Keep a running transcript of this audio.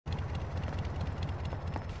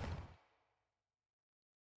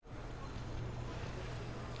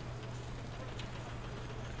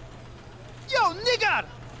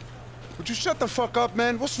Would you shut the fuck up,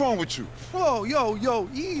 man? What's wrong with you? Whoa, yo,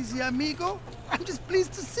 easy, amigo. I'm just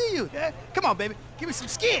pleased to see you. Yeah? Come on, baby. Give me some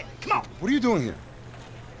skin. Come on. What are you doing here?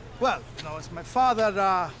 Well, it's my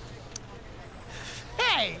father,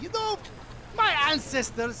 Hey, my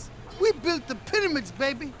ancestors, we built the pyramids,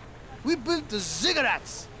 baby. We built the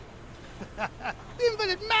ziggurats. We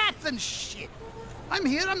invented math and shit. I'm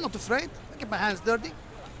here, I'm not afraid. I get my hands dirty.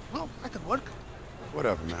 Well, I can work.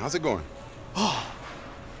 Whatever, man. How's it going? Oh,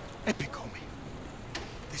 epic, homie.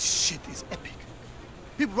 This shit is epic.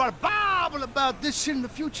 People are babble about this shit in the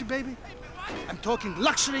future, baby. I'm talking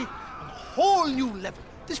luxury on a whole new level.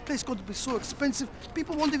 This place is going to be so expensive,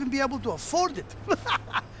 people won't even be able to afford it.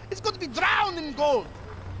 It's going to be drowned in gold.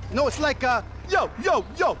 It's like, yo.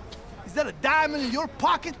 Is that a diamond in your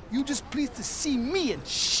pocket? You just pleased to see me and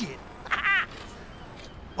shit.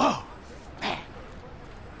 Whoa, man.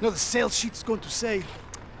 The sales sheet's going to say,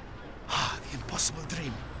 the impossible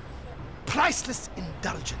dream. Priceless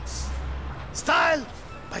indulgence. Style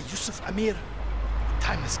by Yusuf Amir. A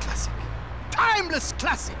timeless classic. Timeless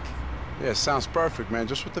classic! Yeah, sounds perfect, man.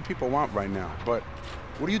 Just what the people want right now. But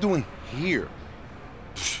what are you doing here?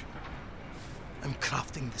 I'm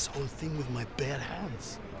crafting this whole thing with my bare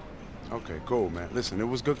hands. Okay, cool, man. Listen, it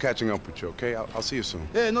was good catching up with you, okay? I'll see you soon.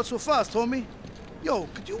 Hey, not so fast, homie. Yo,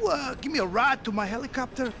 could you give me a ride to my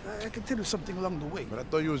helicopter? I can tell you something along the way. But I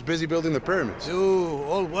thought you was busy building the pyramids. Yo,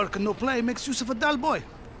 all work and no play makes Yusuf a dull boy.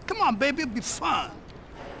 Come on, baby, it'll be fun.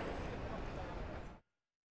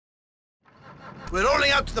 We're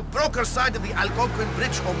rolling out to the broker side of the Algonquin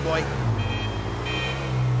Bridge, homeboy.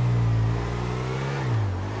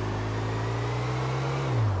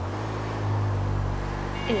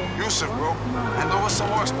 Yusuf, bro. And there was some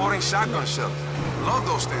more exploding shotgun shells. Love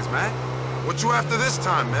those things, man. What you after this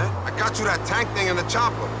time, man? I got you that tank thing and the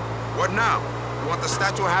chopper. What now? You want the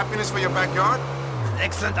Statue of Happiness for your backyard? An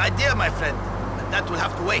excellent idea, my friend. But that will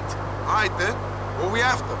have to wait. All right, then. What we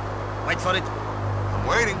after? Wait for it. I'm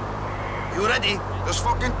waiting. You ready? Just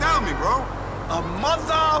fucking tell me, bro. A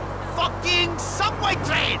motherfucking subway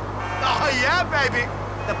train! Oh, yeah, baby.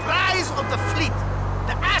 The prize of the fleet.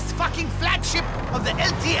 The ass-fucking flagship of the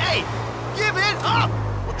LTA. Give it up!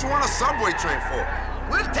 What you want a subway train for?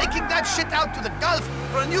 We're taking that shit out to the Gulf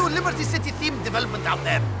for a new Liberty City-themed development out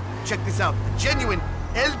there. Check this out. A genuine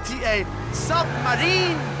LTA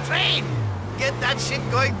submarine train. Get that shit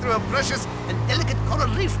going through a precious and delicate coral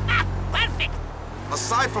reef. Perfect!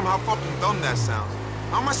 Aside from how fucking dumb that sounds,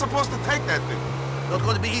 how am I supposed to take that thing? Not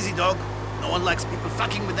going to be easy, dog. No one likes people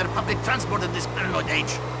fucking with their public transport in this paranoid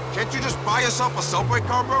age. Can't you just buy yourself a subway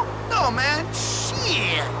car, bro? No, man.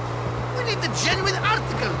 Shit. We need the genuine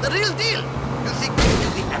article, the real deal. You think we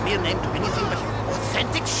use the Amir name to anything but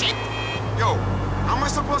authentic shit? Yo, how am I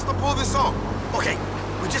supposed to pull this off? Okay,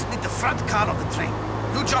 we just need the front car of the train.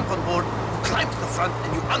 You jump on board, you climb to the front,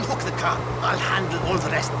 and you unhook the car. I'll handle all the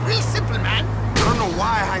rest. Real simple, man. I don't know why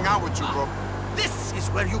I hang out with you, bro. This is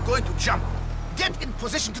where you're going to jump. Get in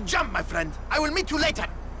position to jump, my friend. I will meet you later.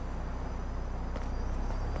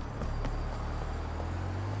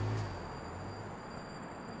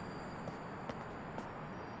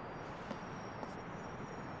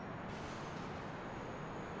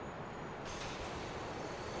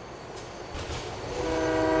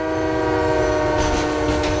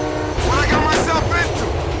 What I got myself into?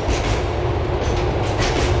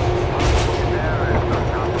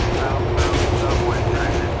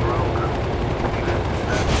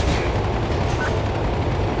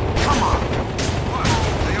 Come on. What?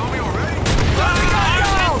 They owe me already?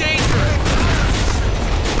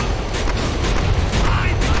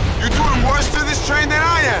 You're doing worse to this train than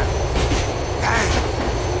I am. Dang.